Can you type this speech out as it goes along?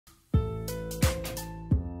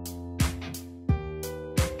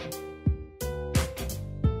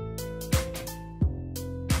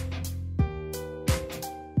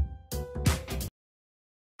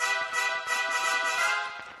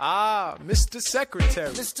Ah, Mr. Secretary.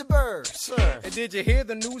 Mr. Bird, sir. Did you hear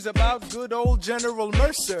the news about good old General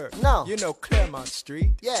Mercer? No. You know Claremont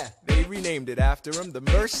Street? Yeah. They renamed it after him. The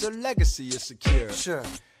Mercer legacy is secure. Sure.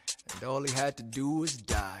 And all he had to do was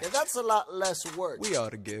die. Yeah, that's a lot less work. We ought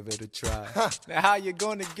to give it a try. Now how you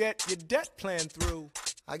gonna get your debt plan through?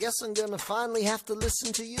 I guess I'm gonna finally have to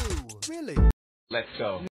listen to you. Really? Let's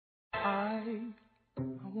go. I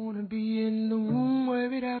wanna be in the room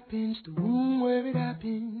where it happens, the room where it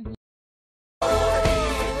happens.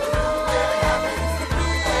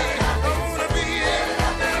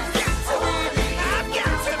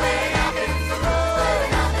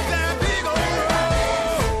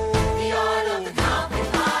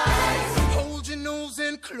 Hold your nose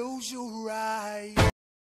and close your eyes.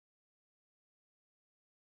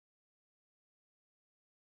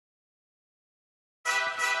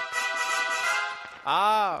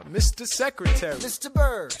 Ah, Mr. Secretary. Mr.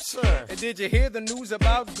 Bird, sir. Did you hear the news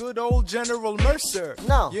about good old General Mercer?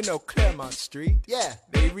 No. You know Claremont Street? Yeah.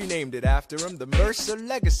 They renamed it after him. The Mercer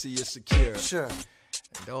legacy is secure. Sure.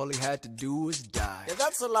 And all he had to do was die. Yeah,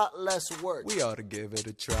 that's a lot less work. We ought to give it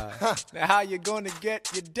a try. Now how you gonna get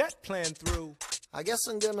your debt plan through? I guess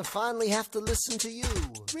I'm gonna finally have to listen to you.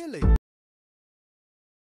 Really?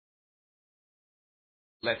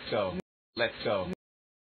 Let's go. Let's go.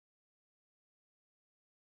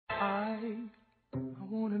 I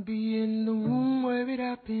wanna be in the room where it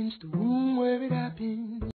happens, the room where it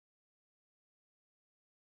happens.